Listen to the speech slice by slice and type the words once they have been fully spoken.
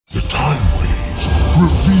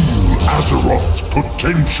Reveal Azeroth's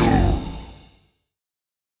potential!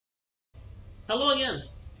 Hello again!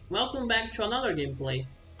 Welcome back to another gameplay.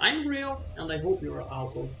 I'm Rio, and I hope you're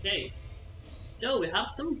all okay. So, we have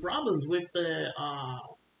some problems with the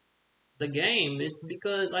game. It's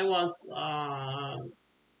because I was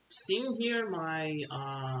seeing here my,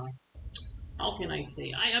 how can I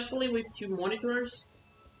say, I play with two monitors.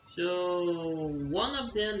 So, one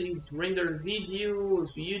of them is render videos,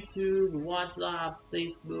 YouTube, WhatsApp,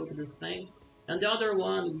 Facebook, these things. And the other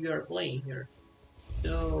one we are playing here.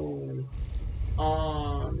 So,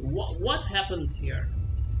 what happens here?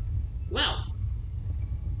 Well,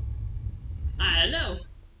 I don't know.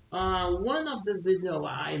 One of the video,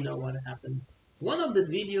 I know what happens. One of the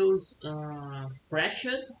videos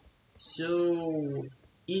crashed, so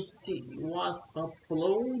it was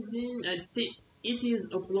uploading. It is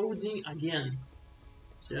uploading again,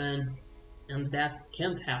 so, and that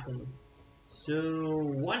can't happen. So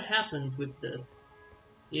what happens with this?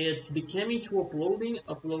 It's becoming to uploading,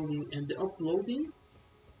 and uploading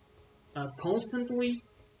constantly.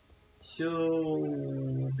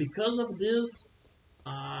 So because of this,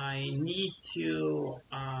 I need to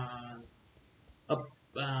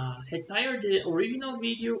retire the original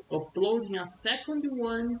video, uploading a second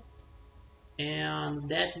one, and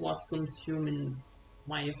that was consuming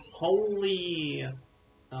my wholly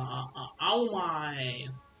all my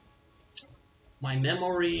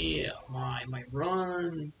memory, my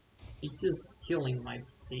run. It's just killing my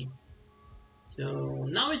PC. So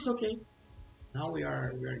now it's okay. Now we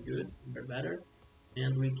are good, we're better,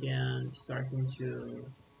 and we can start to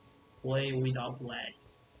play without lag.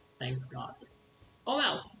 Thanks God. Oh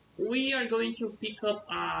well, we are going to pick up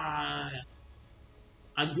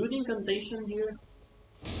a good incantation here.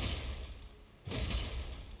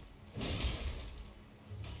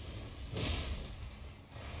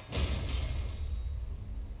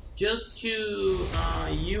 Just to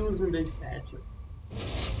use in the statue.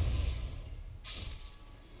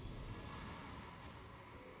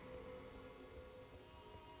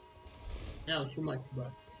 No, too much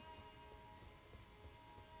bugs.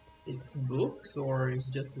 It's books or it's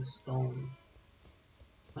just a stone?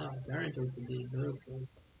 Oh, apparently to be book.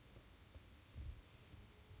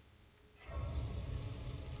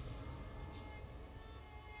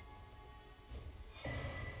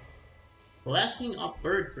 Blessing of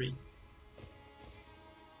Earth Tree.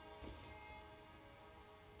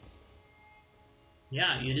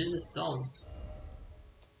 Yeah, it is stones.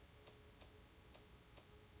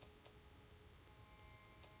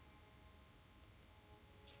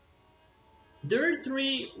 The Earth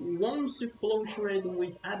Tree wants to fluctuate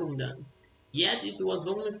with abundance, yet it was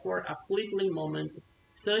only for a fleeting moment.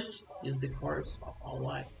 Such is the course of our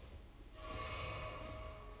life.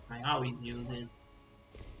 I always use it.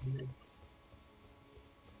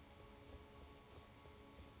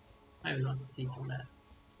 I will not sit on that.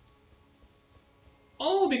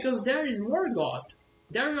 Oh, because there is Morgott.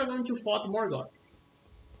 There we are going to fight Morgott.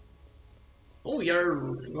 Oh, we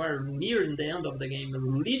are near the end of the game.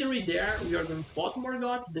 Literally there, we are going to fight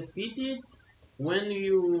Morgott, defeat it. When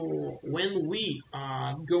we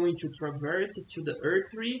are going to traverse it to the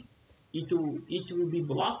Earth Tree, it will be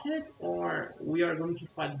blocked, or we are going to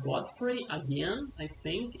fight Godfrey again, I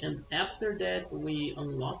think, and after that we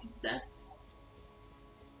unlock that.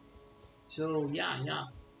 So yeah,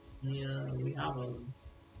 we have a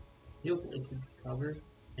new place to discover,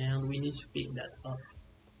 and we need to pick that up.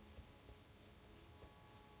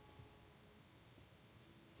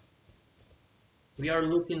 We are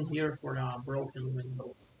looking here for a broken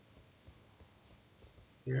window.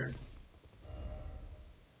 Here.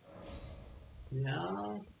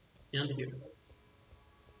 Yeah, and here.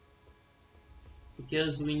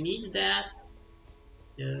 Because we need that.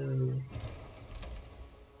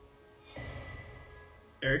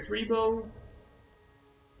 Earth Rebo.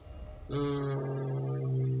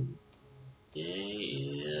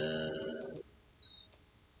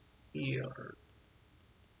 Here.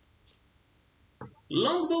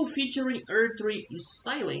 Longbow featuring Earth Tree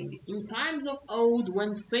styling. In times of old,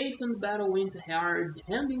 when faith and battle went hard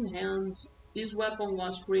hand in hand, this weapon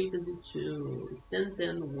was created to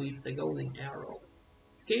contend with the golden arrow.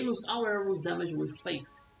 Scales all arrows damage with faith,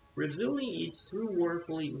 revealing its true worth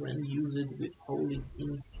when used with holy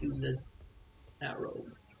infused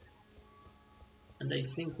arrows. And I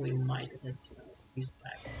think we might as well use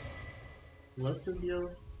back. Luster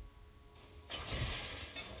Deal.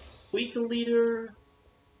 Quick Leader.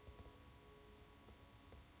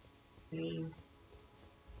 Okay.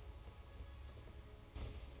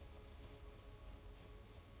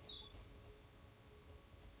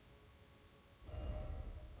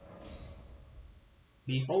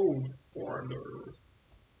 Behold order.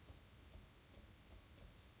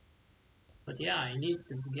 But yeah, I need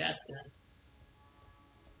to get that.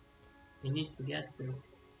 I need to get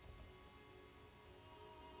this.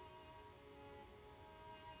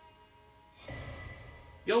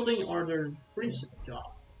 Building order principal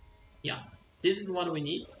job. Yeah, this is what we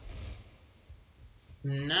need.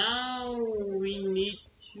 Now we need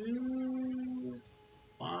to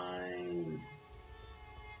find.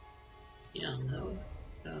 Yeah, no.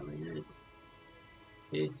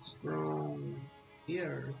 It's from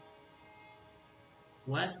here.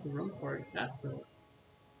 West Rampart Capital.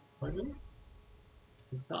 Wasn't it?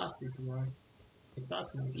 I thought it was. I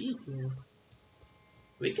thought maybe it is.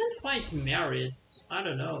 We can fight merits. I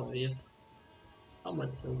don't know if. How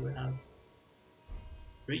much silver we have?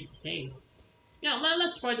 3k. Yeah,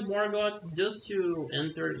 let's fight Morgott just to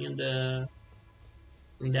enter in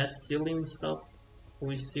that sealing stuff.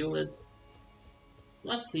 We seal it.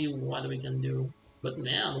 Let's see what we can do. But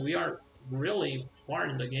man, we are really far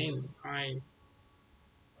in the game. I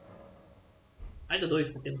don't know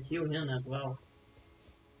if we can kill him as well.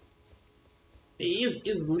 It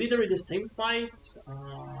is literally the same fight,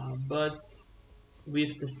 but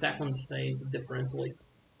with the second phase differently.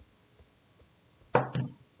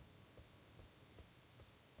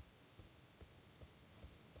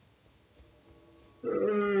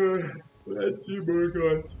 Let's see,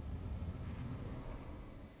 Morgott.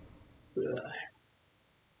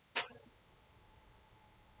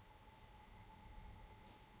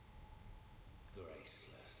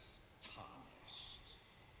 Graceless, tarnished.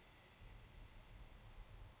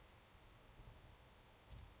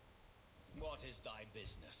 What is thy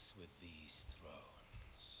business with these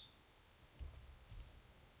thrones?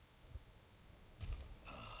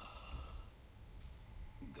 Ah,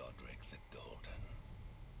 Godric the Golden.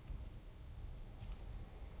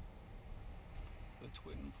 The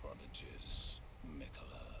twin prodigies,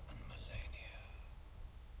 Mikola and Melania.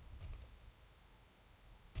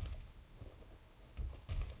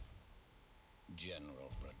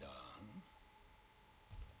 General Radagon,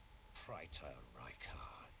 Praetor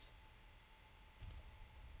Rykard,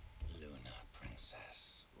 Luna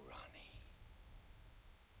Princess Rani.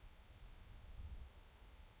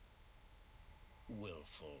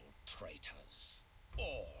 Willful traitors,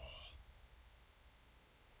 all.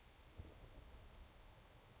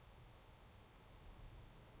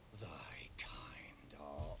 Thy kind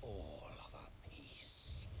are all of a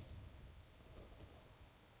piece.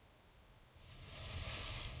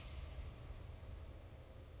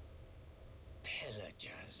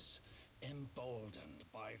 Pillagers, emboldened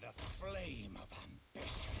by the flame of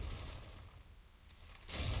ambition.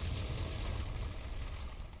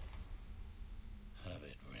 Have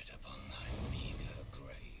it writ upon thy meager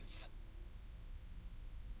grave.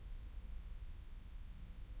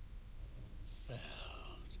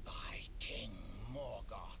 Felled thy king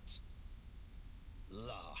Morgott,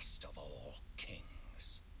 last of all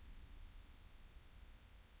kings.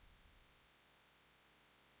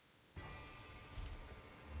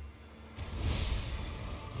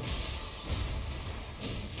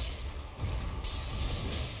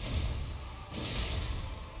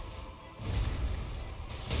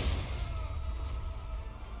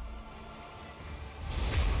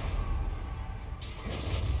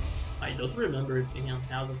 I don't remember if he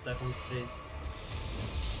has a second phase.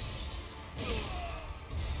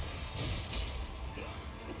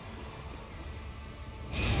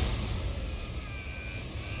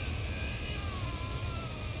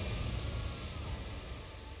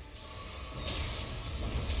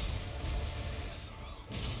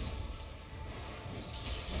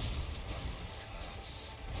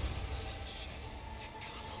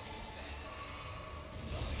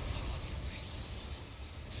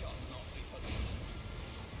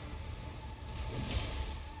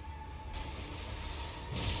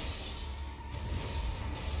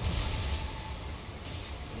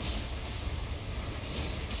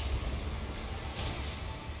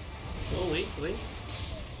 Oh, wait.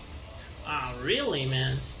 Ah, really,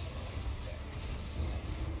 man?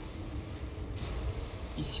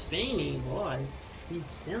 He's feigning, boys.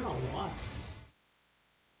 He's feigning a lot.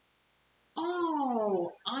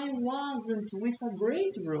 Oh, I wasn't with a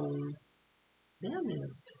great room. Damn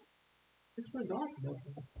it. I forgot about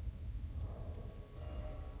that.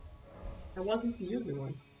 I wasn't using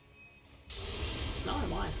one. Now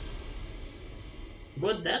am I.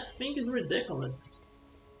 But that thing is ridiculous.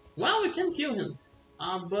 Well, we can kill him.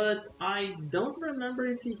 But I don't remember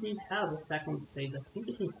if he has a second phase. I think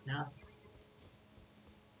he has.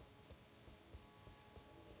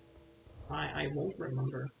 I won't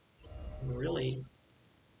remember. I'm really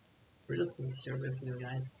real sincere with you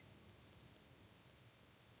guys.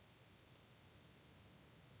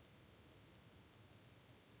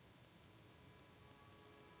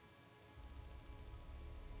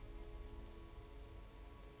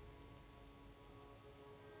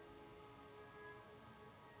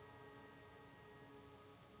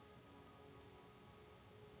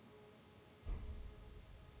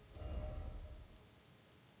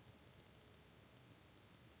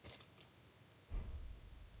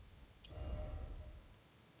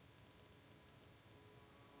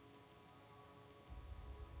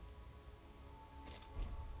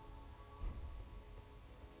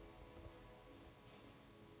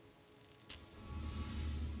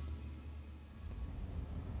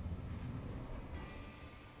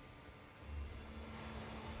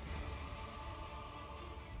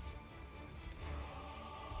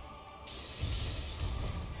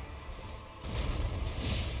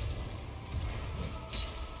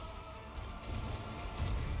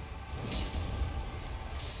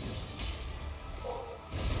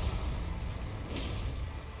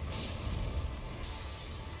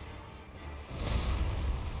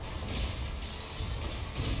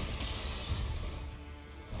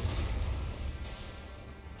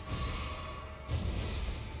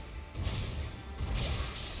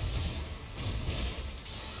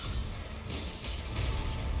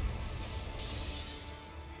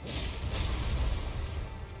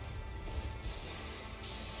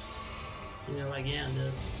 You know, again,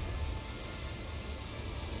 this.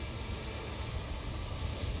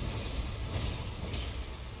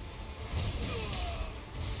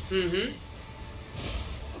 Mm-hmm.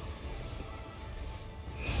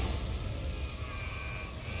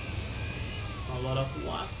 A lot of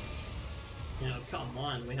wax. You know, come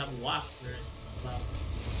on, we have wax here. Well.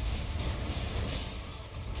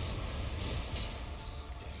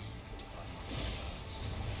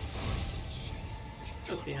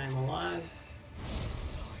 Okay, I'm alive.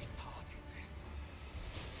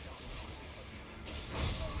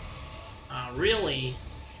 Really?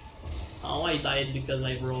 Oh, I died because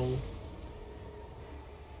I rolled.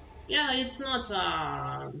 Yeah, it's not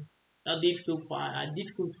a difficult fight. A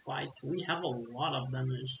difficult fight. We have a lot of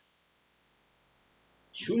damage.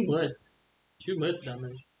 Too much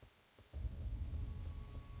damage.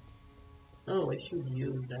 Oh, I should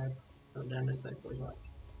use that. Oh, damn it, I forgot.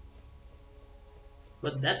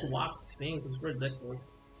 But that wax thing was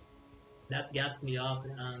ridiculous. That got me up,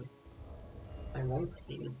 and I won't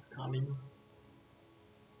see it's coming.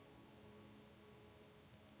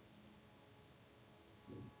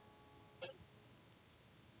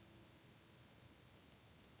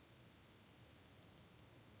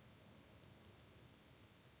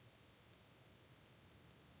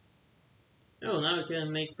 Oh, now I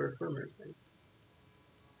can make performer thing.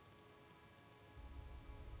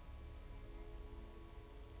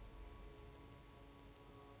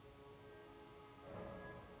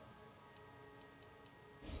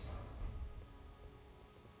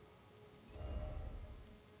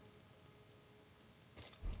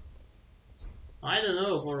 I don't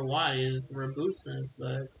know for what is robustness,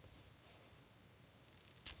 but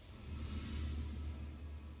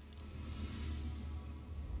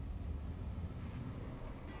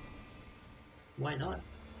why not?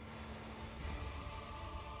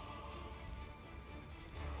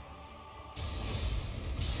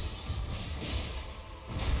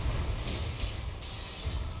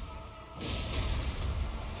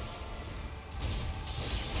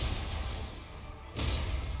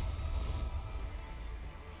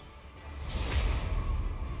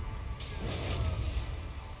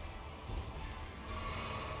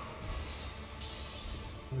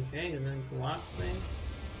 Okay, and then to lock things.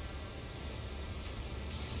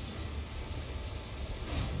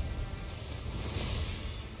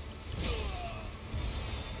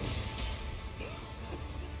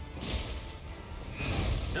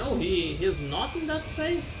 No, he's not in that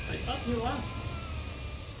phase? I thought he was.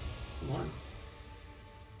 Come on.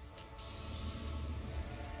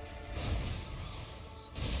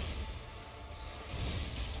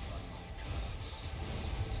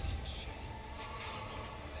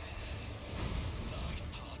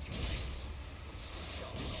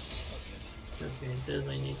 Okay, this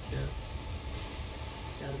I need to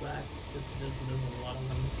get back because this does a lot of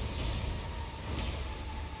them.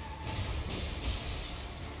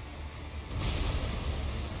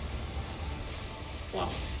 Wow.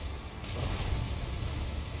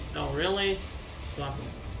 No, really? Block him.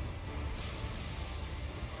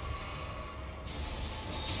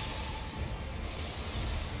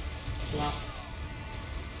 Block.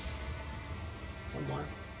 One more.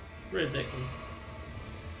 Ridiculous.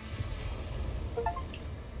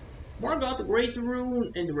 Morgott, the Great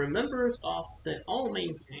Rune, and the remembrance of the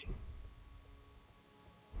Omen King.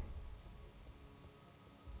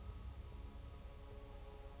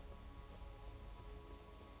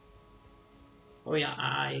 Oh yeah,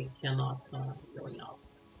 I cannot going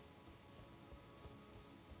out.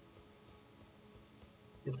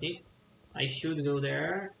 You see? I should go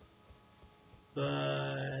there,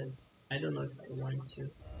 but I don't know if I want to.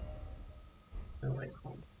 No, I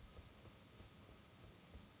can't.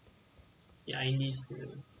 Yeah, I need to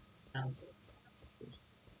have this.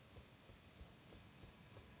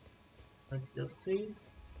 Let's just see.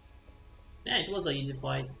 Yeah, it was an easy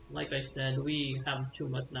fight. Like I said, we have too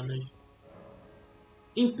much damage.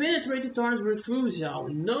 Impenetrated Thorns refusal.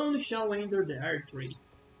 None shall enter the artery.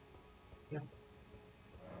 Yeah.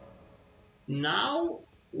 Now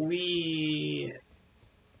we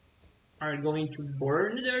are going to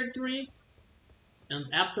burn the artery, and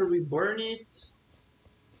after we burn it,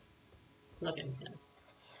 look at him.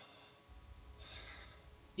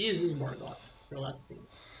 This is Morgott, the last thing.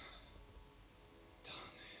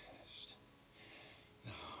 Tarnished.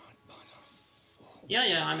 Not but a fool.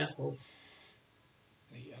 Yeah, I'm a fool.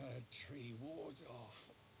 The Erd Tree wards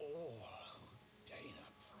off all who deign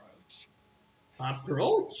approach.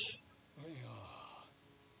 Approach? We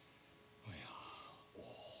are all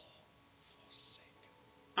forsaken.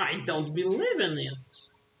 I don't believe in it.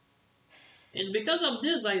 And because of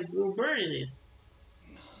this, I will burn it.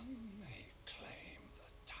 None may claim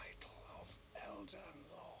the title of Elden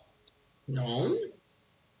Lord. No?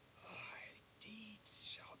 Thy deeds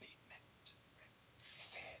shall be met with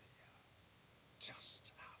failure,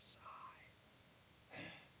 just as I.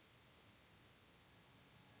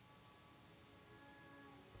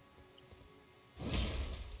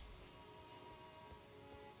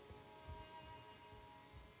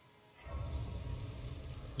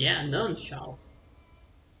 Yeah, none shall.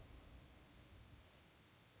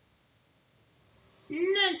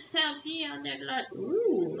 Let's have the other lot.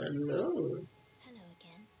 Ooh, hello. Hello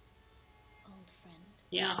again, old friend.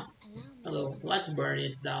 Yeah, Allow me hello. Let's burn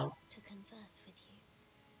it down. to converse with you.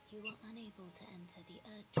 You were unable to enter the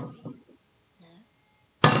Erd Tree, no?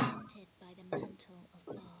 Prevented by the mantle of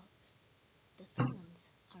barbs. The thorns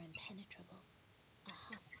are impenetrable, a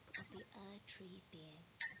husk of the Erd Tree's being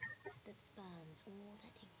that spurns all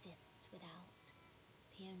that exists without.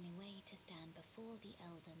 The only way to stand before the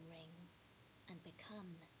Elden Ring and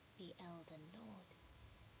become the Elden Lord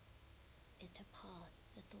is to pass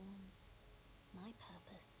the thorns. My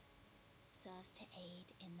purpose serves to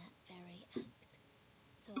aid in that very act,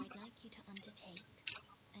 so I'd like you to undertake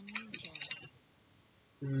a new journey.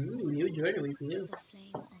 New journey with you. The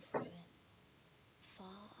flame of ruin,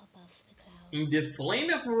 far above the clouds. In the flame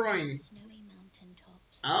of ruins. Snowy mountain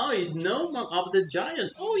tops. Oh, it's no of the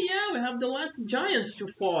giants. Oh yeah, we have the last giants to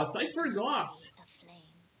fight. I forgot.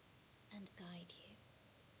 Aflame and guide you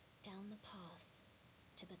down the path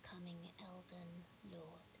to becoming Elden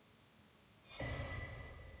Lord.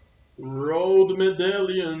 Road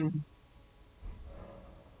medallion.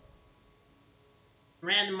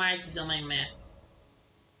 Red marks on my map.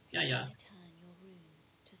 Yeah. Return your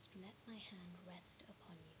runes. Just let my hand rest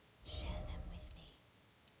upon you. Share them with me.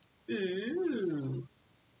 Ooh,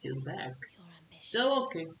 he's back. Your ambition. So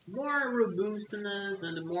okay, more robustness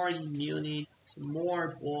and more units,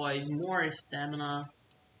 more poise, more stamina.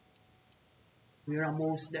 We're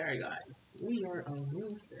almost there, guys. We are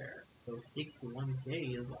almost there. So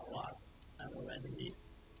 61k is a lot. I already need.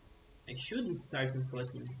 I shouldn't start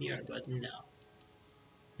putting here, but no.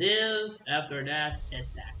 This, after that,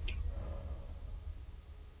 attack.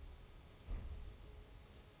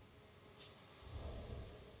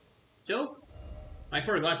 So, I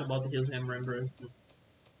forgot about his remembrance.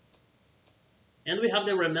 And we have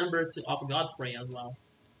the remembrance of Godfrey as well.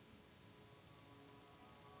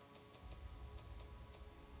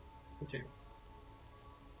 Let's see.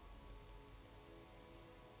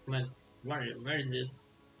 Where is it?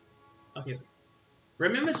 Okay.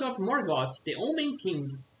 Remembrance of Morgott, the Omen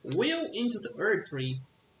King, will into the Erd Tree.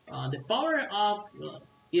 The power of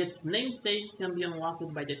its namesake can be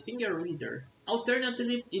unlocked by the finger reader.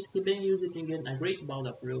 Alternatively, it can be used to gain a great ball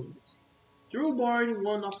of runes. Through born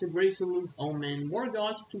one of the great runes Omen,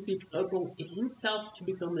 Morgott took it upon himself to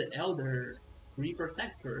become the Elder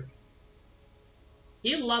Protector.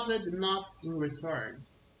 He loved not in return,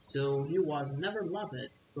 so he was never loved,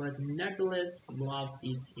 but nevertheless loved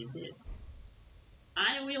it he did.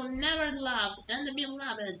 I will never love and be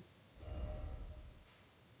loved.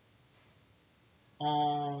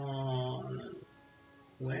 On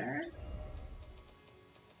where?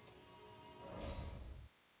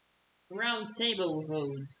 Round Table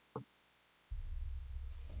Road.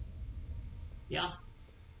 Yeah.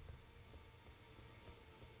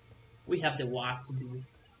 We have the wax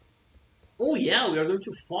beast. Oh yeah, we are going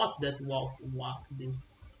to fight that wax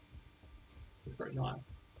beast. I forgot.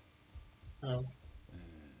 Oh.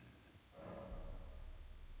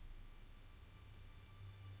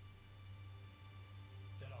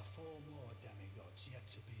 There are 4 more demigods yet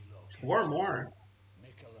to be located. 4 more.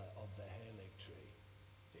 Mikola of the Halig Tree,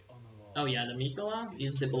 the Unalloyed. Oh yeah, the Mikola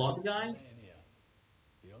is the blood guy. Malenia,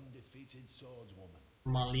 the undefeated swordswoman.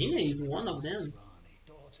 Malina is one of them. Rani,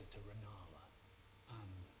 daughter to Renala,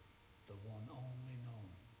 and the one only known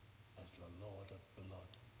as the Lord of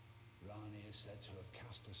Blood. Rani is said to have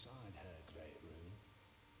cast aside her great rule,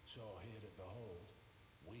 so here at the Hold,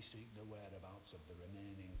 we seek the whereabouts of the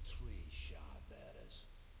remaining 3 shard bearers.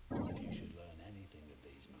 If you should learn anything of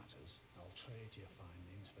these matters, I'll trade your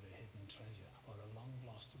findings for a hidden treasure or a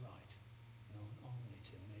long-lost right, known only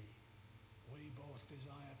to me. We both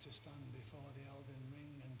desire to stand before the Elden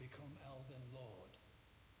Ring and become Elden Lord.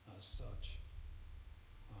 As such,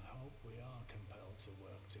 I hope we are compelled to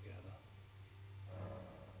work together.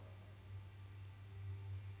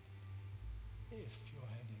 If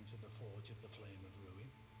you're heading to the Forge of the Flame of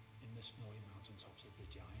Ruin, in the snowy mountaintops of the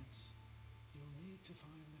Giants, you'll need to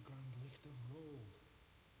find the Grand Lift of Rold,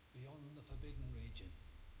 beyond the Forbidden Region.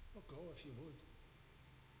 Or go if you would.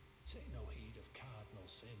 Take no heed of cardinal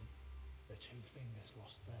sin. The 2 fingers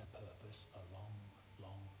lost their purpose a long,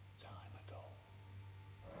 long time ago.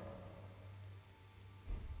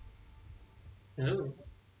 Oh.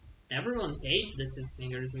 Everyone hates the 2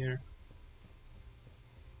 fingers here.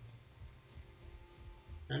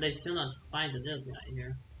 And they still not find this guy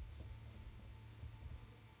here.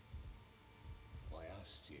 I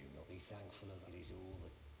asked you not be thankful that he's all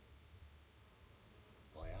that.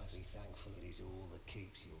 I asked be thankful that he's all that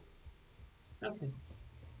keeps you. Okay.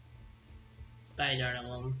 Bye,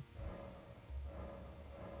 Darnell.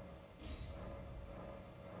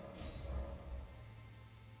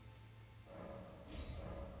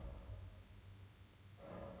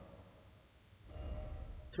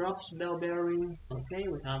 Truff's bell bearing. Okay,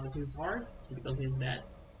 we have his hearts because he's dead.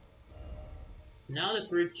 Now the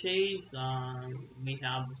purchase, we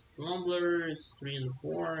have slumblers 3 and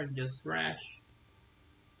 4, just trash.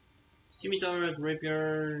 Scimitars,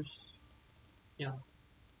 rapiers, yeah,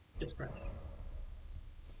 just trash.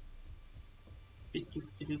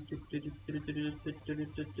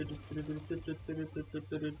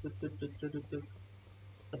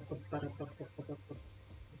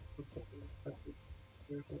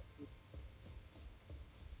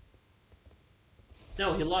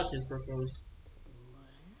 No, he lost his purpose. Well,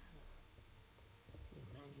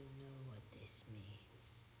 you know what this means.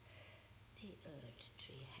 The earth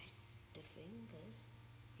tree has the fingers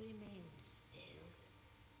remain still,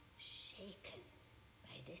 shaken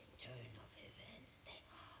by this turn of events. They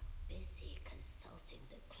are busy consulting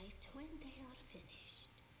the great. When they are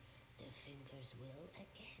finished, the fingers will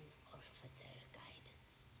again offer their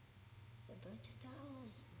guidance. But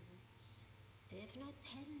thousands, if not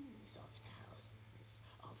tens of thousands,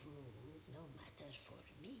 of moons no matter for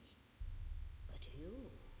me. But you,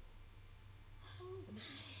 oh my,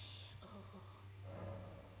 oh.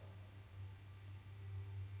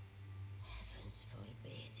 Heavens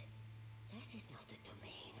forbid. That is not the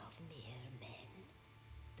domain of mere men.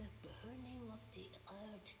 The burning of the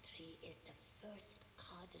earth tree is the first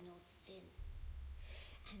cardinal sin.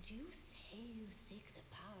 And you say you seek the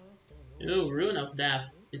power of the rune. Oh, rune of death.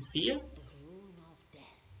 Is fear? The rune of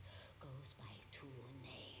death goes by 2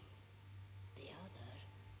 names. The other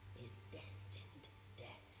is destined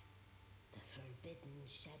death. The forbidden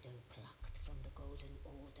shadow plucked from the golden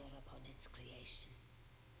order upon its creation.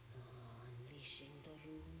 Unleashing the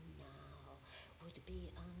rune now would be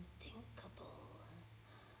unthinkable.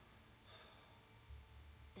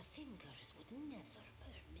 The fingers would never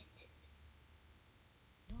permit it.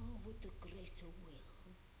 Nor would the greater will.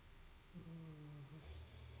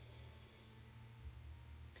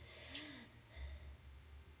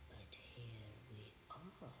 But here we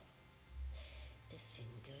are. The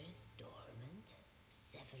fingers dormant,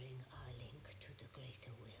 severing our link to the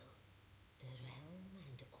greater will. The realm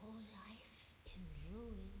and all life in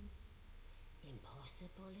ruins.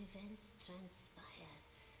 Impossible events transpire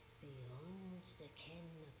beyond the ken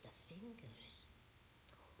of the fingers.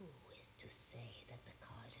 Who is to say that the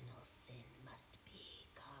cardinal sin must be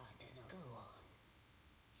cardinal? Go on.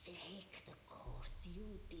 Take the course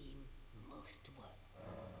you deem most worth.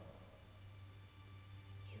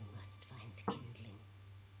 You must find kindling.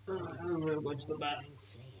 I'm gonna go to the bathroom.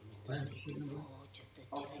 Flame in the great forge of the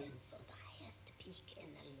giants on the highest peak in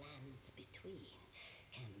the lands between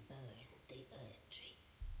can burn the earth tree.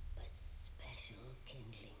 But special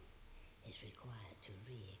is required to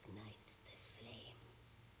reignite the flame.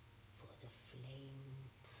 For the flame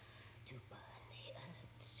to burn the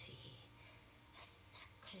earth tree, a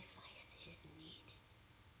sacrifice is needed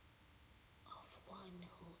of one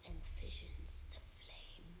who envisions the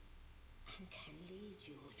flame and can lead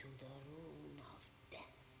you to the rune of death.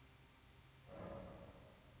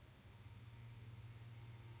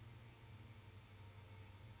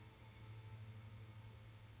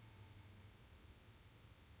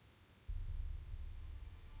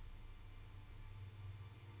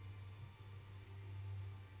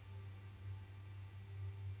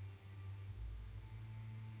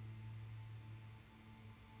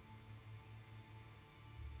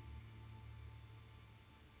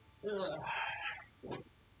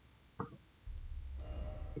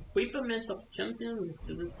 Equipment of champions is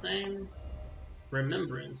still the same.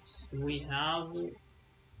 Remembrance. We have.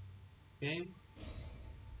 Okay.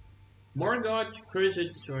 Morgott,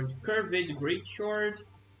 Cursed Sword, Curved Great Sword,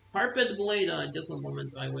 Harped Blade. Just one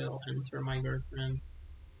moment, I will answer my girlfriend.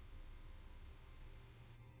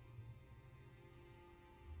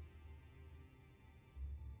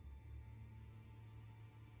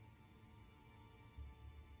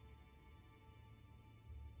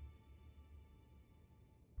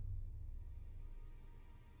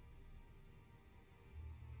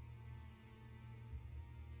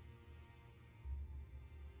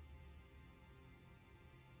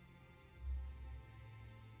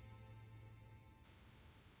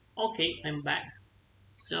 Okay, I'm back.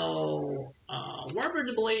 So,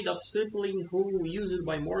 Warfare Blade of Sibling, who used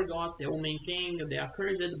by Morgott, the Omen King, the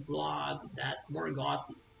accursed blood that Morgott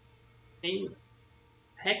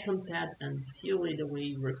heckhunted and sealed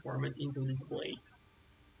away, reformed into this blade.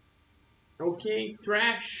 Okay,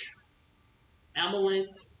 Trash,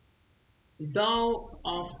 Amulet, Thou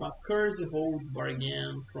of a Curse Hold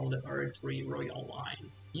Bargain from the Earth-Tree Royal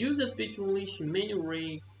Line. Use it to unleash many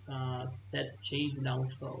raids that chase down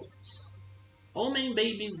foes. Omen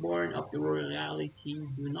babies born of the royalty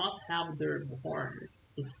do not have their horns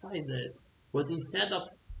incised, but instead of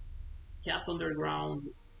kept underground,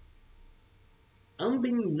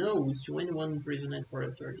 unbeknownst to anyone imprisoned for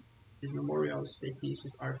eternity. These memorials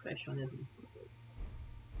fetishes are fashioned in secret.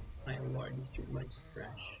 My lord, this too much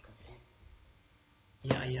trash.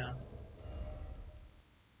 Yeah.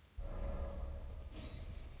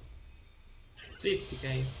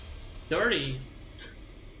 50k. 30?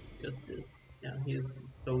 Just this. Yeah, he's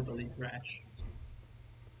totally trash.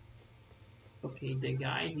 Okay, the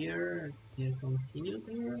guy here, he continues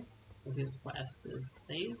here. So his quest is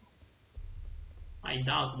saved. I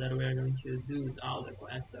doubt that we're going to do all the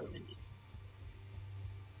quests that we need.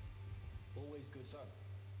 Always good, sir.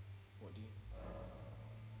 What do you...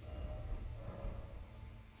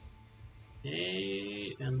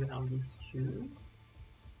 Okay, and we have these two.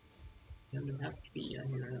 And we have Fia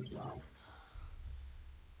here as well.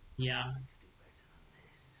 Yeah.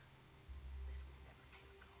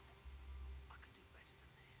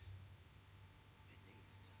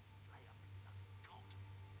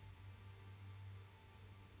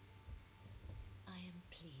 I am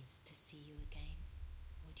pleased to see you again.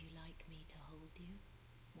 Would you like me to hold you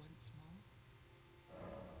once more?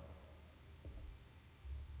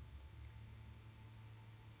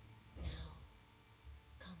 Now,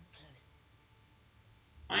 come close.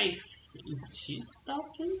 Is she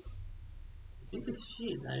talking? I think it's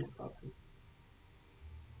she that is talking.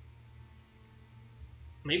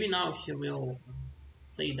 Maybe now she will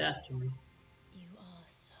say that to me. You are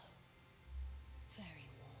so very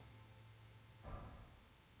warm.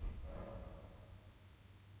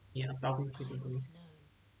 Yeah, talking I secretly. was known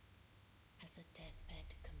as a deathbed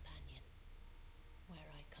companion where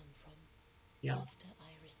I come from. Yeah. After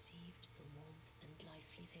I received the warmth and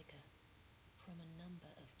lively vigor from a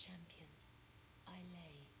number of champions, I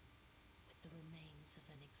lay with the remains of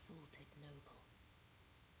an exalted noble.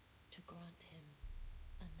 To grant him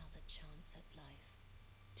another chance at life,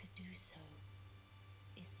 to do so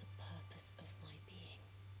is the purpose of my being.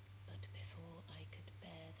 But before I could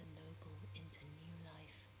bear the noble into new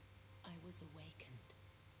life, I was awakened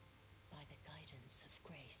by the guidance of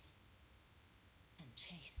grace and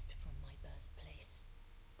chased from my birthplace.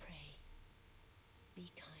 Pray,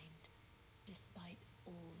 be kind. Despite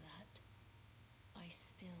all that, I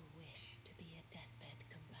still wish to be a deathbed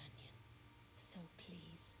companion. So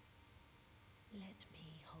please, let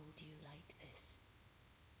me hold you like this,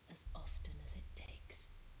 as often as it takes.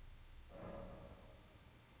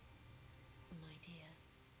 My dear,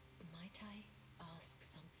 might I ask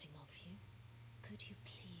something of you? Could you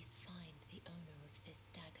please find the owner of this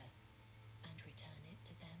dagger and return it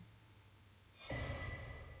to them?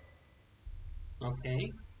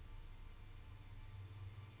 Okay.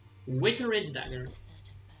 with a red dagger. A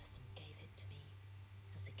certain person gave it to me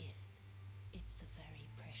as a gift. It's a very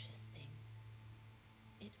precious thing.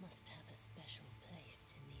 It must have a special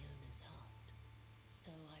place in the owner's heart.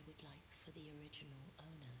 So I would like for the original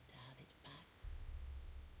owner to have it back,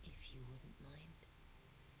 if you wouldn't mind.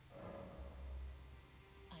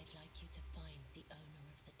 I'd like you to find the owner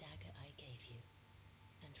of the dagger I gave you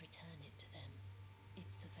and return it to them.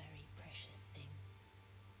 It's a very precious thing.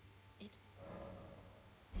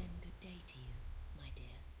 Then good day to you, my dear.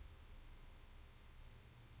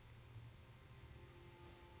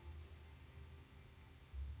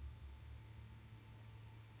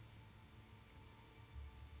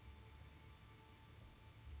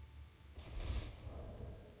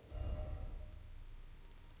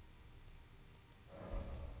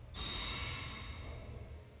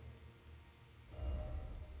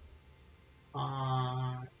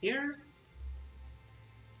 Here.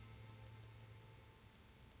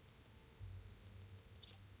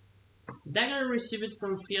 Dagger received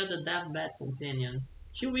from Fia the Deathbed Companion.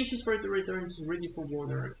 She wishes for it to return to its rightful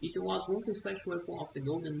owner. It was once a special weapon of the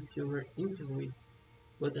gold and silver interwits,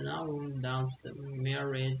 but now worn down to the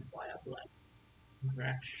married by a black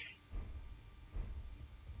wretch.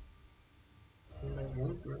 And I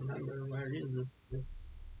won't remember where is this.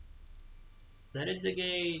 That is the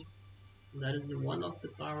gate. That is one of the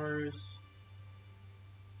towers.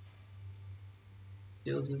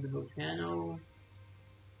 This is the volcano.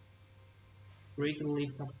 Great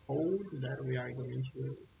lift of hold that we are going to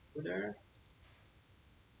go there.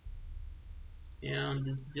 And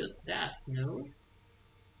it's just that, you know?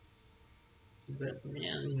 But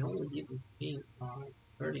man, you only give a king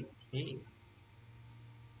 30k.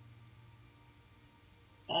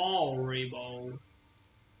 Horrible.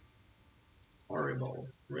 Horrible.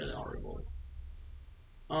 Really horrible.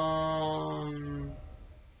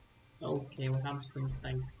 Okay, we have some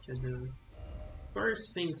things to do.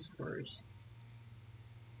 First things first.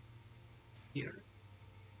 Here.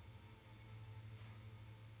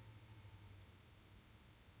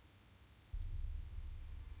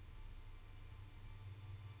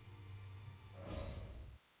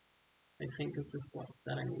 I think it's this place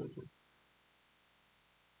that I'm looking.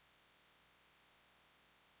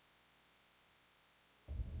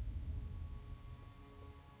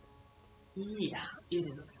 Yeah, it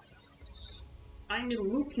is. I'm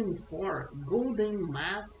looking for Golden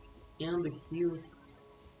Mask and his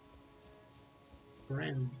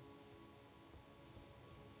friend.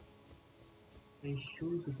 I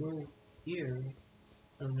should go here,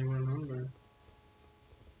 as I remember,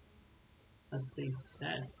 as they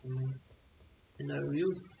said to me. And I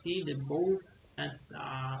will see the both at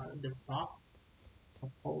the top of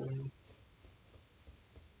Poland.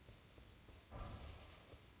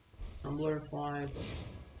 Tumblr 5.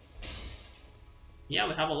 Yeah,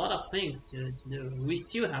 we have a lot of things to do. We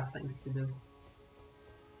still have things to do.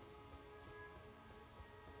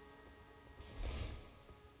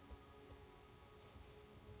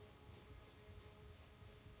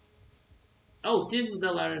 Oh, this is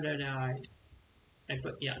the letter that I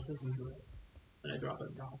put. Yeah, this is the letter that I dropped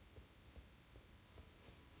it down.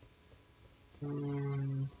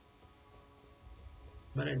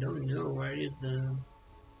 But I don't know where is the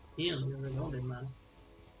pin with the golden mask.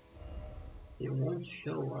 It won't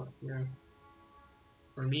show up here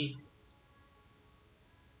for me.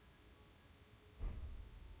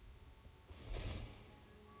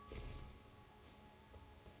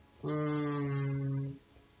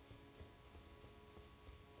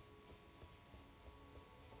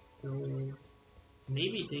 So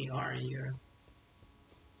maybe they are here.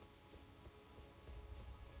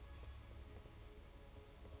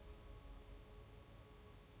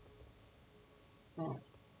 Oh,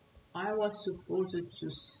 I was supposed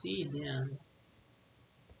to see them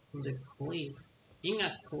in the cliff, in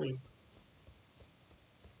a cliff.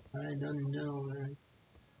 I don't know where.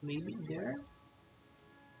 Maybe there?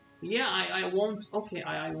 Yeah, I won't. Okay,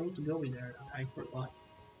 I won't go there. I forgot.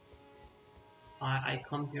 I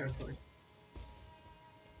come here first.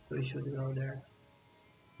 So we should go there.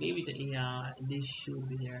 Maybe this should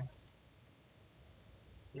be there.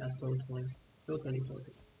 Yeah, totally. Totally.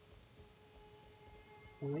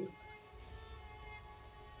 Wait.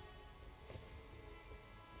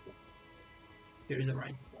 Here is the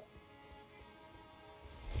right spot.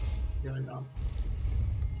 Going down.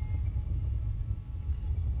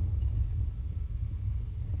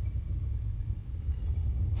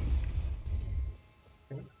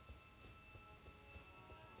 Okay.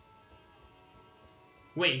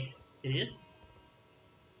 Wait, it is?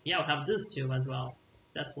 Yeah, I'll have this too as well.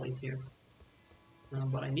 That place here.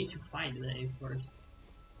 But I need to find the name first.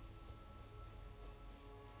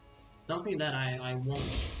 Don't think that I won't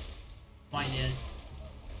find it.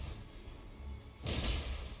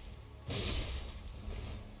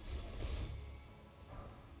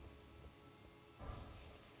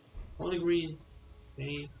 Holy Grease.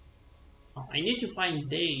 Okay. Oh, I need to find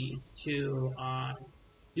Day to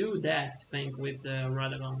do that thing with the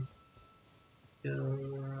Radagon.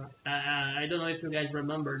 I don't know if you guys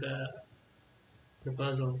remember the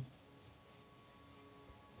puzzle.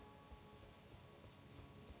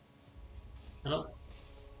 Hello?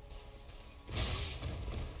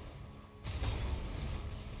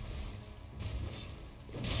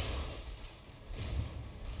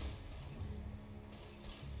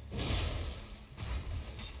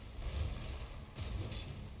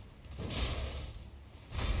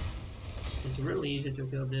 It's really easy to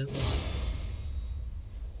kill this one.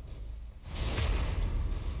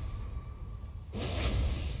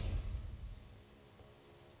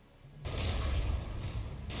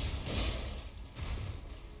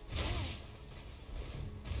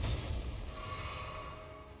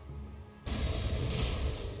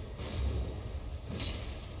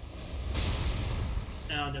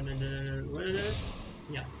 What is it?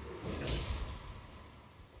 Yeah, got it.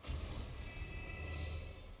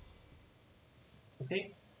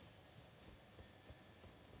 Okay.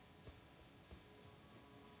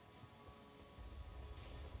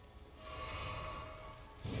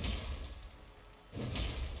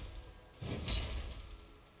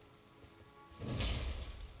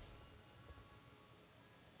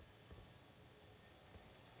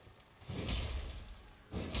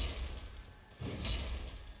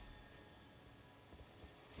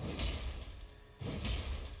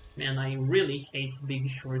 Man, I really hate big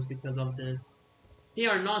shorts because of this. They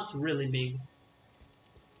are not really big.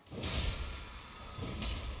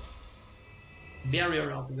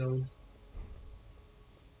 Barrier of Ghost.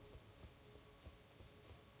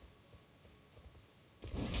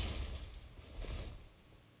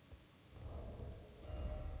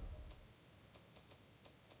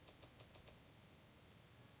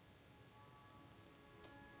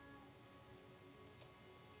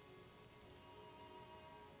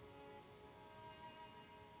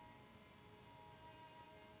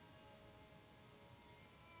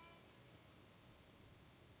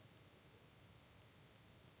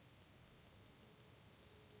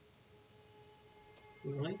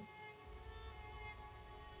 Really?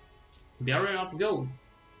 Barrier of Gold.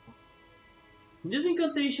 This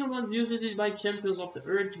incantation was used by champions of the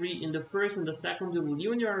Earth Tree in the first and the second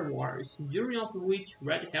Lunar Wars, during of which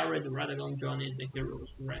red-haired Radagon joined the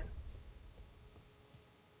heroes' rank.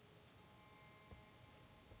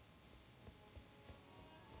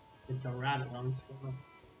 It's a Radagon squad.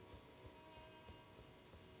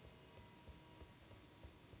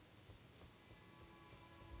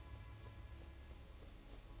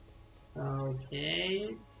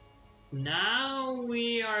 Okay. Now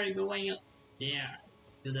we are going up there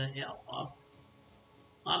to the hill,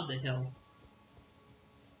 up the hill.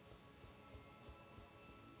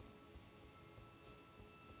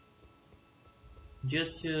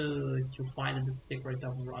 Just to find the secret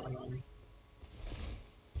of Radagon.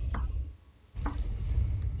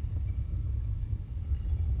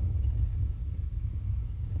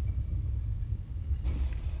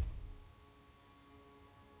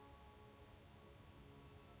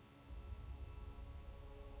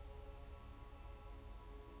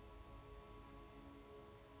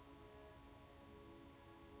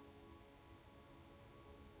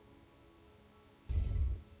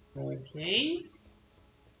 Okay,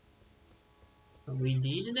 we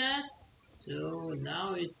did that, so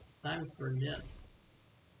now it's time for this.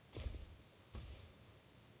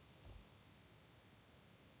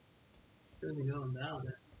 Should we go about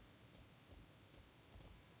it?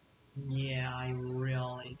 Yeah, I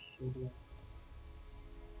really should.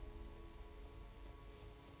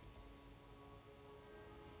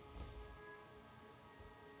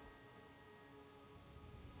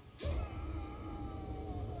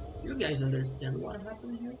 You guys understand what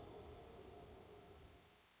happened here?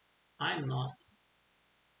 I'm not.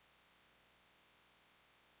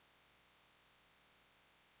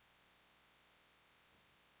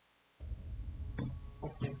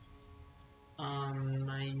 Okay.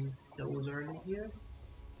 My souls are in here.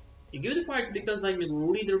 The good part is because I'm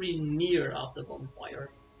literally near of the bonfire.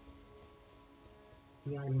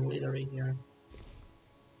 Yeah, I'm literally here.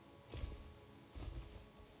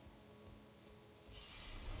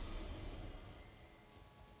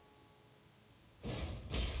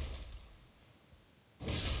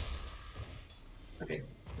 Okay,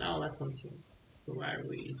 now let's continue to where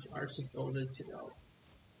we are supposed to go.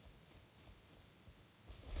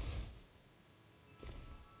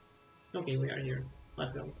 Okay, we are here.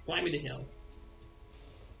 Let's go. Climb the hill.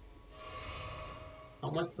 How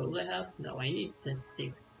much souls I have? No, I need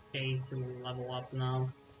 6k to level up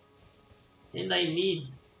now. And I need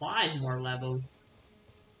 5 more levels.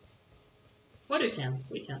 But we can.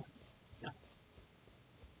 Yeah.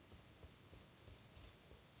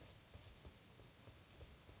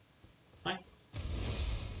 Fine.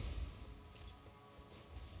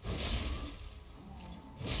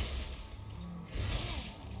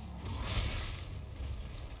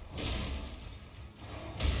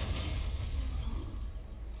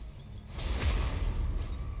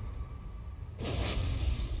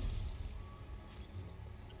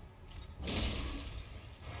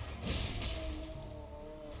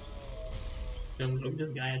 Look,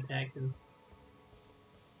 this guy attacking.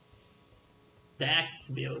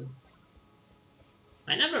 Dex builds.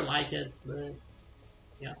 I never like it, but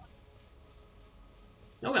yeah.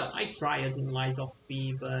 Oh well, I tried in Lies of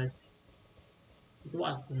P, but it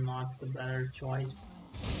was not the better choice.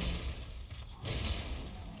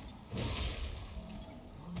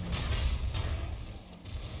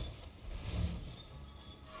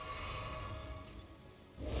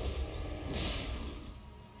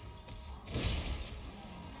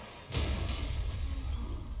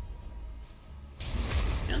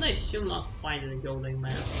 And I still not find the golden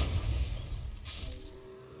mask.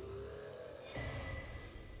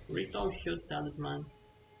 Ritual shoot talisman.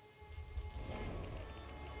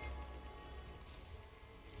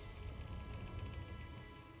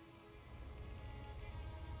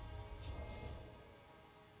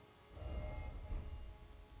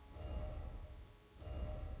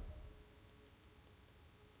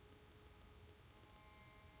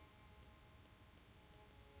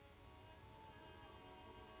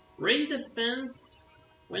 Raise defense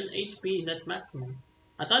when HP is at maximum.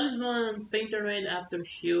 A talisman painted after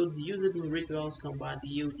shields used in rituals combat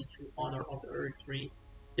yielded to honor of the Earth Tree.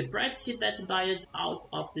 The practice that died out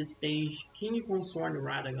of the stage King Consort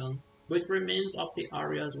Radagon, but remains of the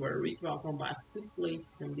areas where ritual combat took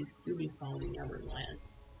place can still be found in Everland.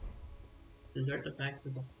 Desert attacks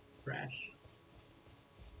is a crash.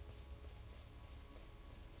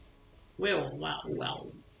 Well.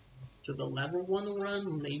 To the level 1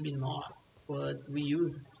 run, maybe not, but we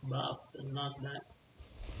use buffs and not that.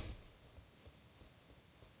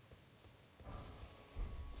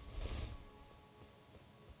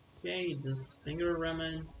 Okay, this finger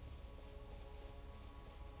ramen.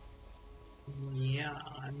 Yeah,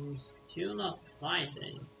 I'm still not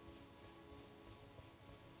fighting.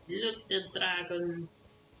 Look, the dragon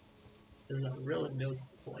is a really beautiful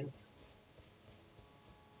place.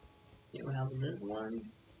 Okay, we have this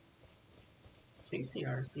one. I think they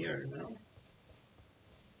are here, no?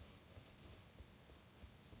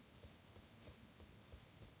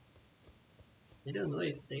 I don't know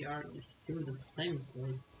if they are still the same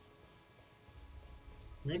place.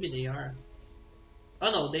 Maybe they are.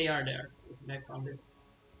 Oh no, they are there. I found it.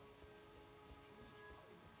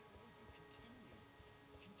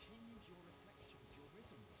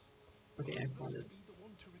 Okay, I found it. Be the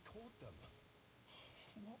one to record them.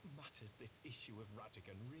 What matters this issue of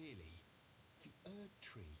Radagon, really? The Erd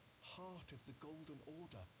Tree, heart of the Golden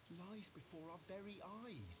Order, lies before our very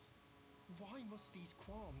eyes. Why must these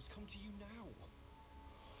qualms come to you now?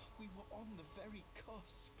 We were on the very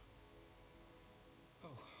cusp.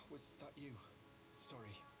 Oh, was that you?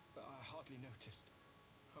 Sorry, but I hardly noticed.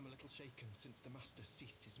 I'm a little shaken since the Master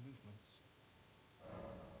ceased his movements.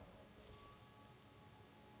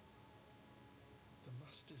 The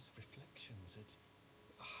Master's reflections had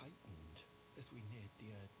heightened as we neared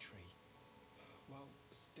the Erd Tree, while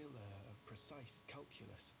still a precise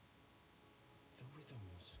calculus. The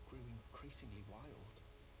rhythms grew increasingly wild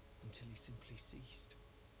until he simply ceased.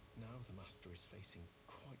 Now the Master is facing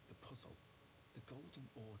quite the puzzle. The Golden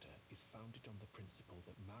Order is founded on the principle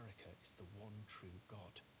that Marika is the one true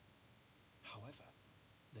god. However,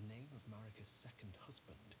 the name of Marika's second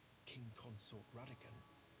husband, King Consort Radagon,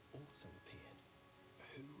 also appeared.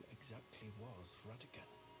 Who exactly was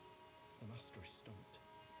Radagon? The Master is stumped.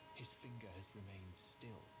 His finger has remained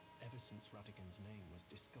still ever since Radagon's name was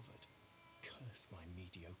discovered. Curse my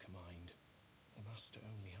mediocre mind. The Master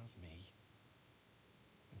only has me.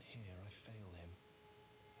 And here I fail him.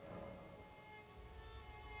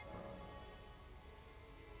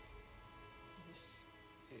 This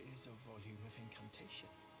is a volume of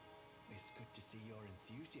incantation. It's good to see your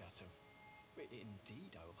enthusiasm.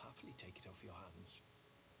 Indeed, I will happily take it off your hands.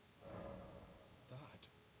 That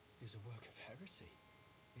is a work of heresy.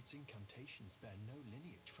 Its incantations bear no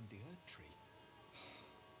lineage from the Erd Tree.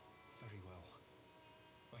 Very well.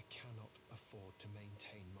 I cannot cannot afford to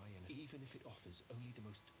maintain my innocence, even if it offers only the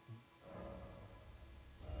most...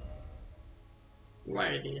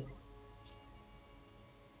 Where it is.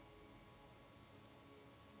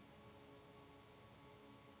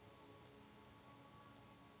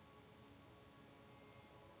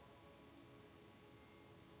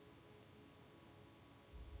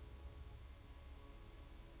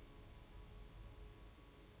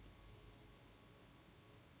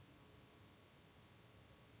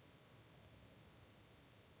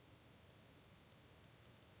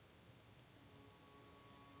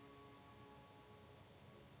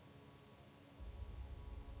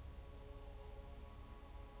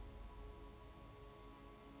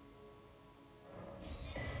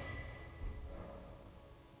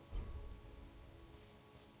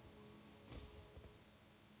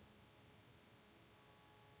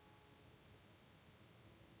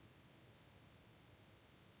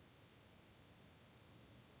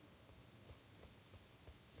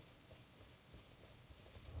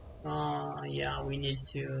 Yeah, we need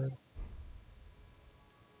to.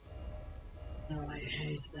 Oh, I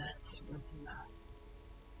hate that. What's that?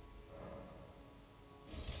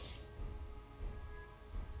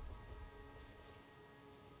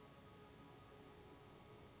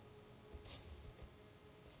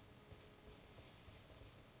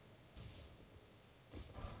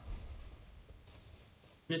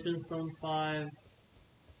 Smithing Stone 5.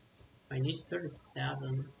 I need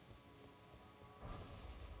 37.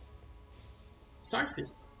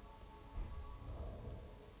 Starfist.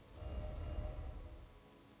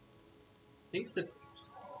 I think it's the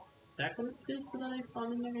second fist that I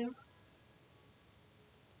found in the game.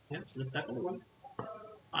 Yeah, it's the second one.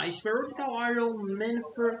 Spherical arrow meant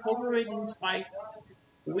for covering spikes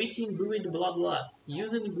with imbued bloodlust,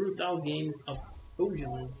 used in brutal games of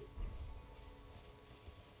pugilism.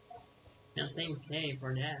 And 10k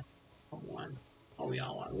for that. Come on. Oh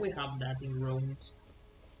yeah, we have that in Rome.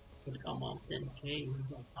 But come on, 10k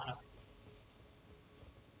is a lot.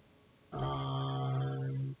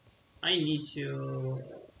 I need to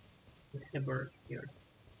rebirth here.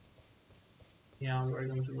 Yeah, we're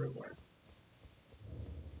going to reward.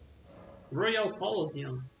 Royal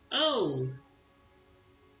Colosseum. Oh!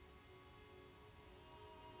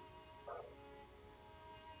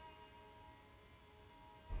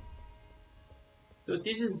 So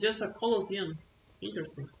this is just a Colosseum.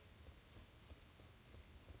 Interesting.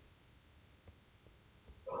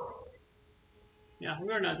 Yeah,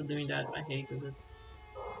 we're not doing that. I hate this.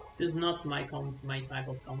 This is not my type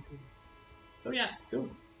of company. So yeah, cool.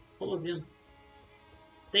 Colosseum.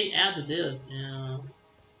 They added this to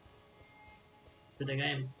the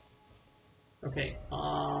game. Okay,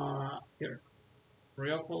 here.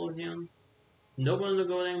 Royal Colosseum. Noble in the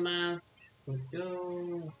Golden Mask. Let's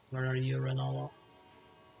go. Where are you, Renala?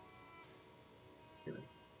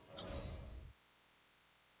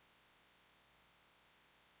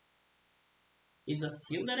 It's a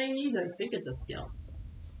seal that I need? I think it's a seal.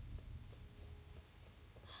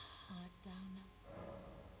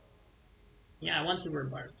 Yeah, I want to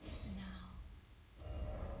rebirth. Now.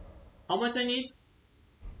 How much I need?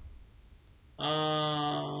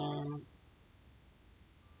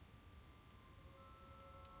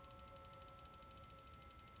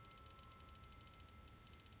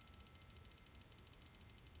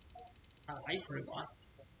 I forgot.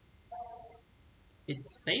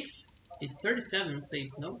 It's faith? It's 37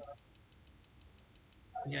 faith, no?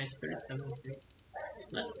 Yeah, it's 37 faith.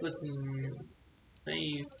 Let's put in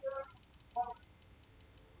faith,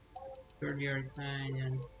 third year kind,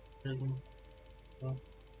 and prism. Well,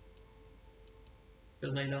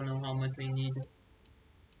 because I don't know how much I need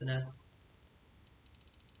for that.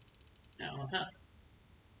 Now I'll have.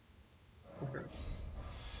 Okay.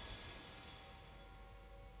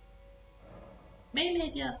 Made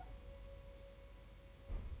it, yeah.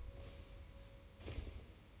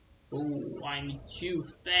 Oh, I'm too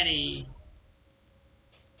fatty.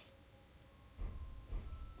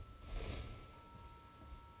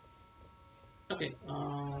 Okay,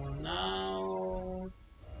 now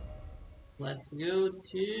let's go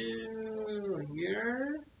to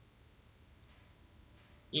here.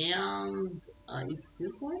 And is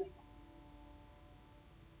this way?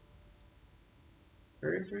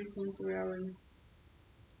 Earth Sanctuary.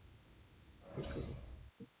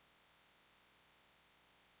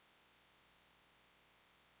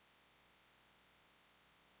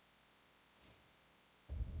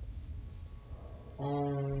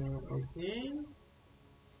 Okay.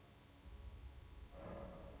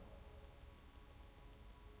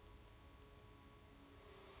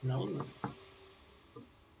 No.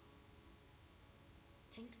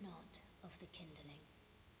 Think not of the kindling.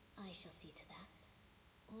 I I shall see to that.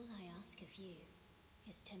 All I ask of you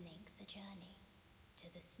is to make the journey to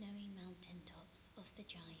the snowy mountain tops of the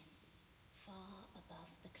giants, far above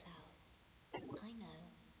the clouds. I know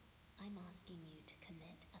I'm asking you to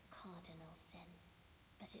commit a cardinal sin,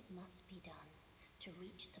 but it must be done to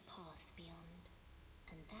reach the path beyond,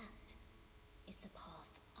 and that is the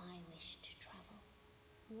path I wish to travel.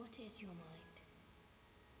 What is your mind?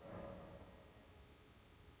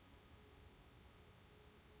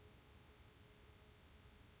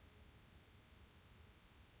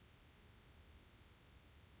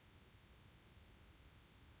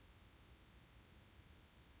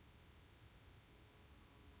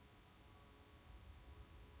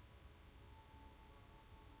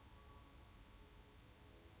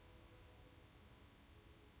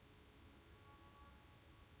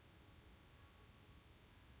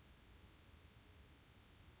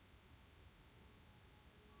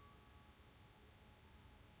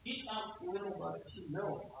 It helps a little, but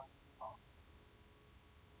no.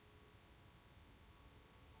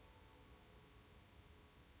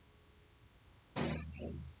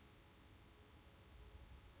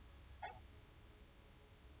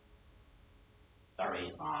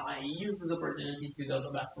 Sorry, I used this opportunity to go to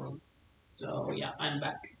the bathroom. So yeah, I'm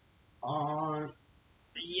back.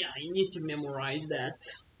 Yeah, I need to memorize that,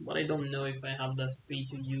 but I don't know if I have the fee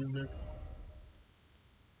to use this.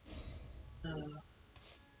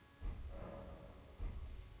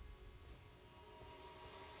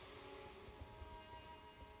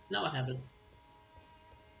 Now I have it.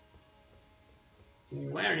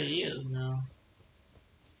 Where it is now?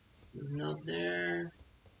 It's not there.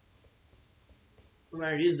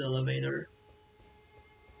 Where is the elevator?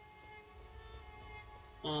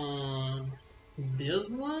 This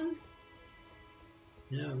one?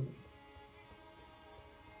 No.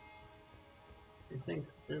 I think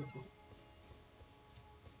it's this one.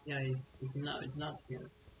 Yeah, it's not here.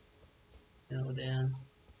 No, then.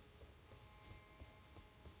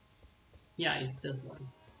 Yeah, it's this one.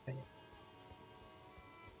 Okay.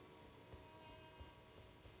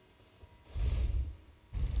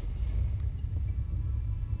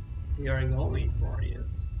 We are going for it.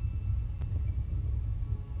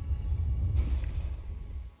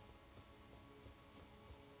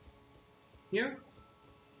 Here?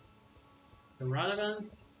 The Radagon?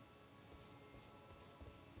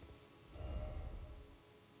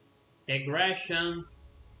 Aggression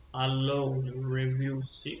alone reveals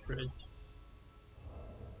secrets.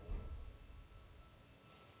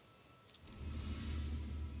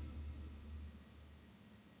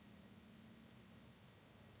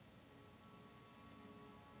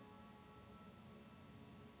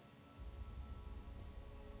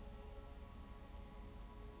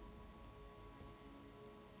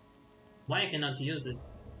 Why I cannot use it?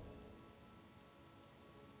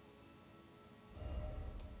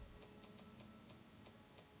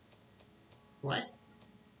 What?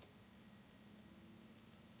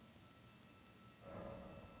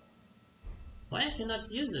 Why I cannot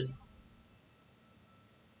use it?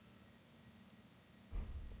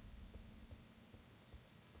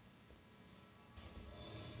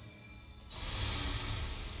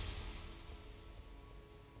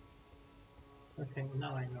 Okay,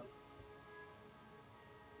 now I know.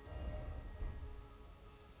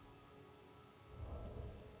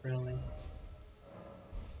 Really?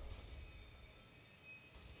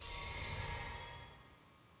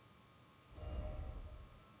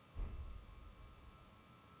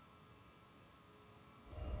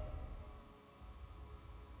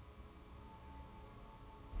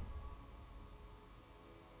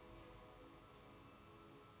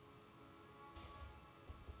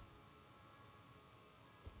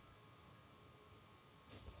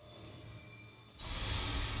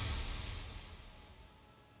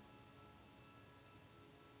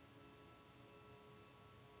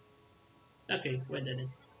 Okay, we did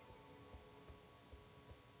it.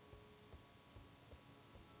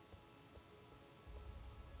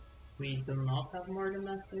 We do not have more than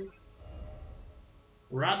message.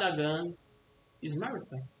 Radagon is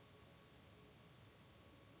Marika.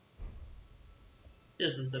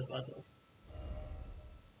 This is the puzzle.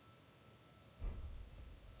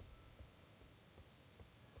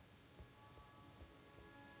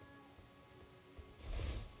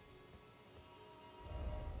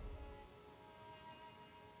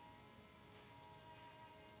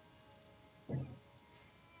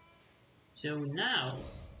 So now,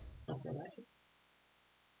 that's all right.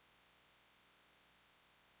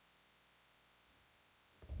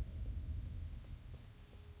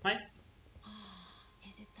 Hi.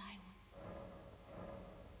 Is it thy one?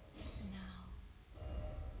 Now.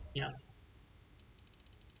 Yeah.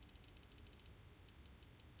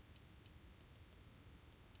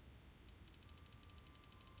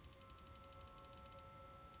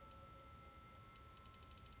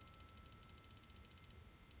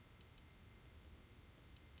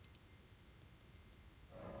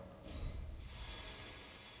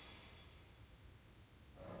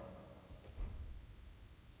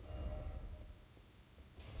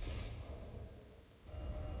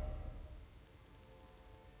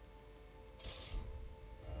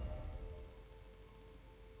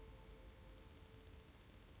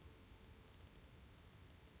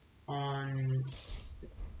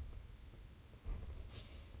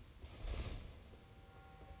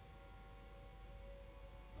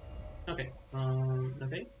 Okay.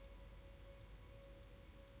 Okay.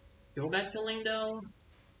 Go back to Lindo.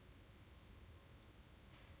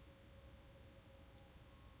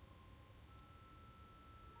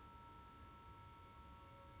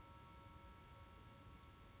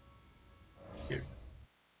 Here.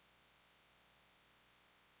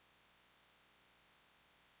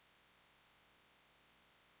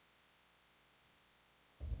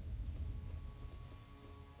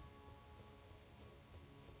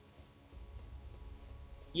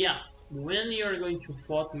 Yeah, when you're going to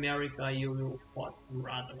fight Marika, you will fight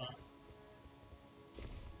Radagon.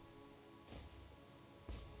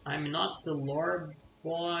 I'm not the Lord,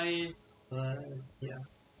 boys, but yeah.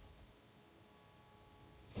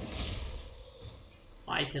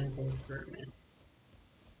 I can confirm it.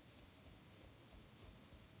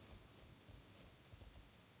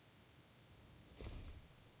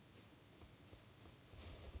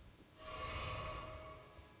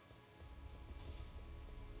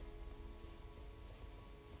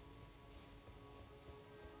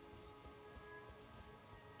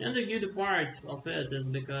 And the good part of it is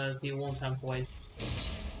because he won't have voice.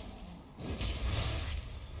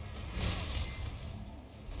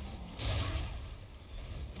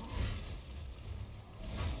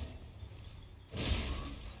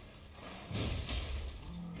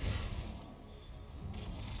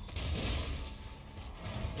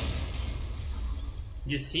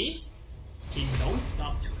 You see? He don't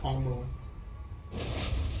stop to combo.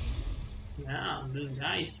 Yeah, this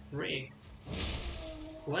guy is freak.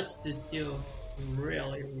 What's this do?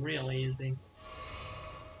 Really, really easy.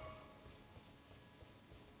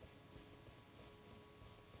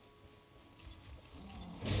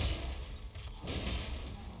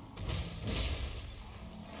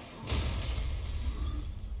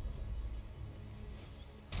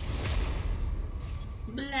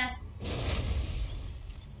 Bless.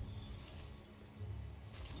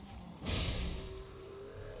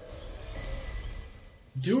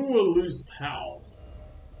 Duelist health.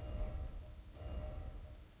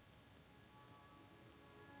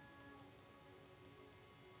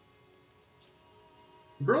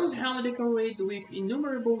 Bronze helmet decorated with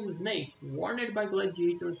innumerable snakes, worn by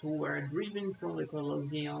gladiators who were driven from the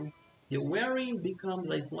Colosseum. The wearing becomes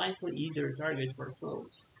a slightly easier target for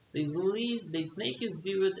foes. The snake is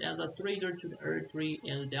viewed as a traitor to the Earth Tree,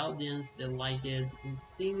 and the audience delighted in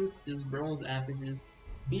seeing these bronze effigies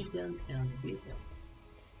beaten and beaten.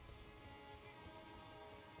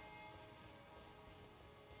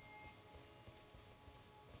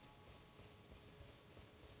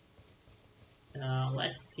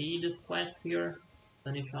 Let's see this quest here.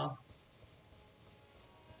 Finish off.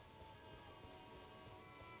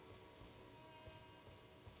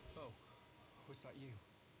 Oh, was that you?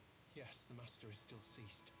 Yes, the master is still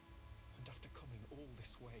ceased. And after coming all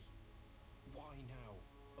this way, why now,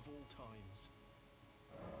 of all times?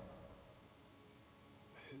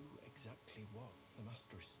 Who exactly was? The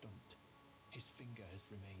master is stumped. His finger has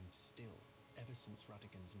remained still ever since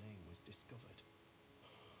Radagon's name was discovered.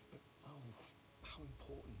 But oh, how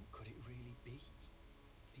important could it really be?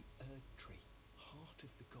 The Erd Tree, heart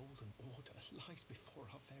of the Golden Order, lies before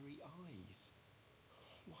our very eyes.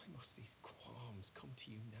 Why must these qualms come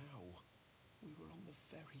to you now? We were on the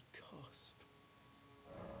very cusp.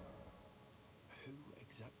 Who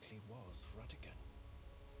exactly was Radagon?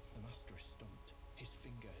 The master is stumped. His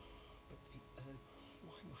finger... But the Erd...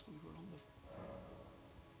 Why must we were on the...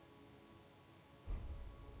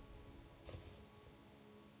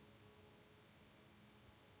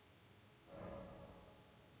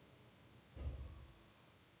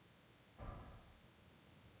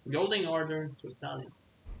 Golden Order to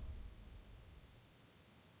Italians.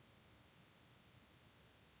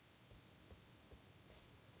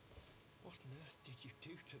 What on earth did you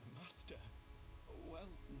do to the master?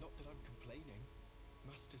 Well, not that I'm complaining.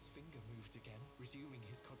 Master's finger moves again, resuming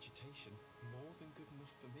his cogitation. More than good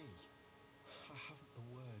enough for me. I haven't the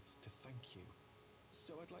words to thank you.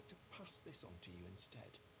 So I'd like to pass this on to you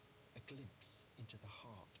instead. A glimpse into the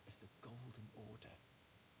heart of the Golden Order.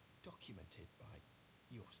 Documented by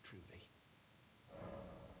yours truly.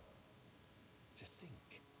 To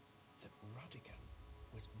think that Radagon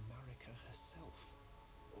was Marika herself.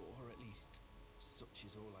 Or at least, such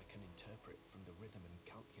is all I can interpret from the rhythm and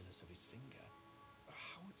calculus of his finger.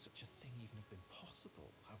 How would such a thing even have been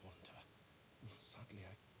possible, I wonder? Sadly,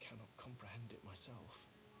 I cannot comprehend it myself.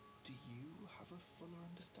 Do you have a fuller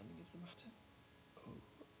understanding of the matter? Oh.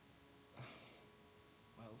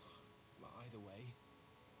 Well, either way,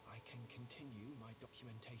 I can continue my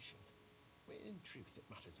documentation. In truth, it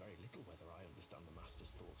matters very little whether I understand the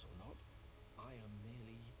master's thoughts or not. I am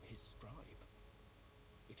merely his scribe.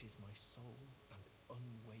 It is my sole and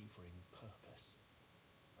unwavering purpose.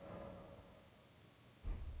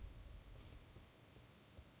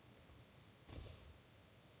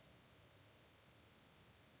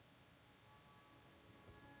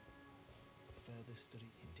 Further study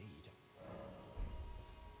indeed.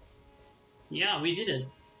 Yeah, we did it.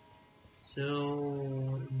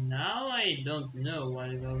 So now I don't know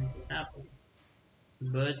what is going to happen.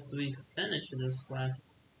 But we finished this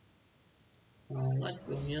quest. Let's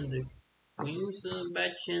go in the Queen's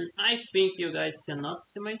Batchin. I think you guys cannot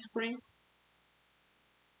see my screen.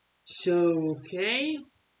 So, okay.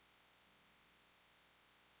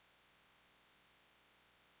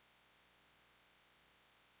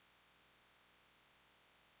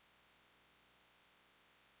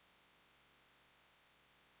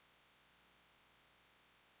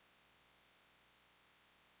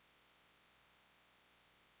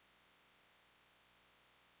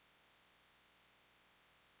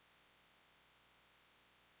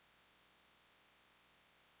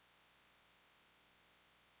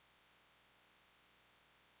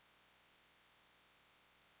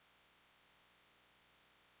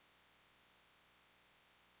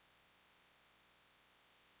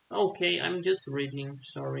 Okay, I'm just reading,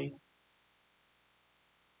 sorry.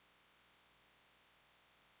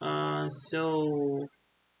 So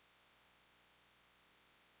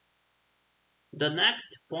the next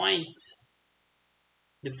point,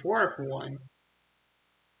 the fourth one,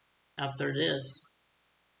 after this.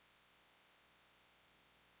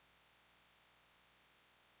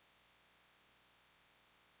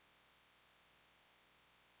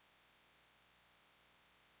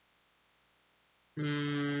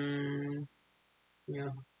 Yeah.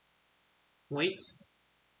 Wait.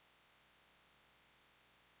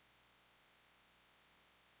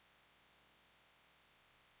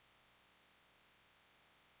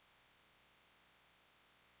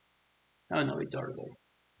 Oh no, it's article.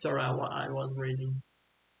 Sorry, I was reading.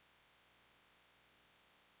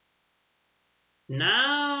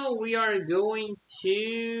 Now we are going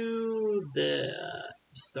to the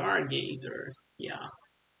Stargazer. Yeah,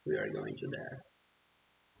 we are going to there.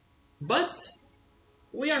 But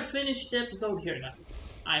we are finished the episode here, guys.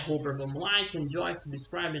 I hope everyone like, enjoy,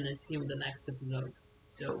 subscribe, and I see you in the next episode.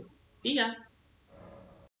 So, see ya!